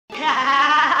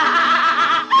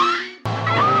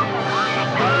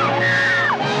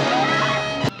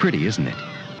Pretty, isn't it?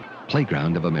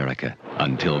 Playground of America.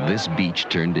 Until this beach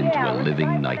turned into a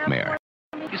living nightmare.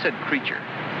 You said creature.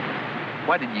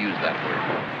 Why did you use that word?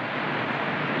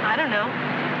 I don't know.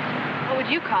 What would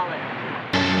you call it?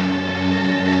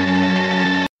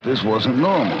 This wasn't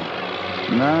normal.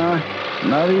 Nah,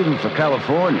 not even for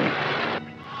California.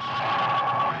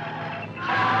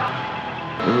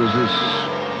 There was this,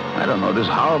 I don't know, this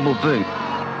horrible thing.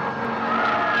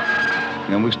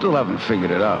 And we still haven't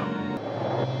figured it out.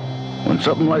 When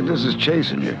something like this is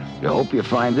chasing you, you hope you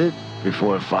find it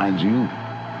before it finds you.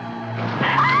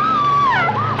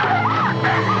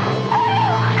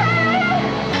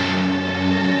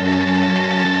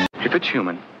 If it's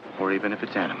human, or even if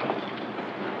it's animal,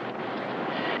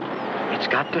 it's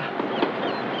got to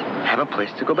have a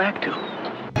place to go back to.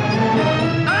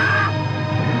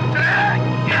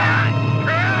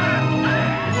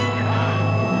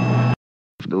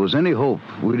 If there was any hope,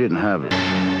 we didn't have it.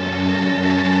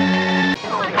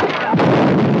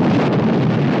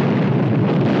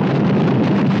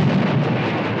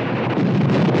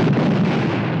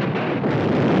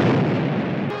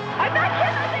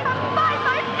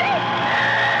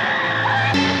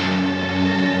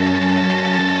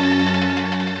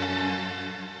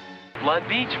 Blood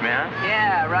Beach, man.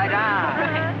 Yeah, right on.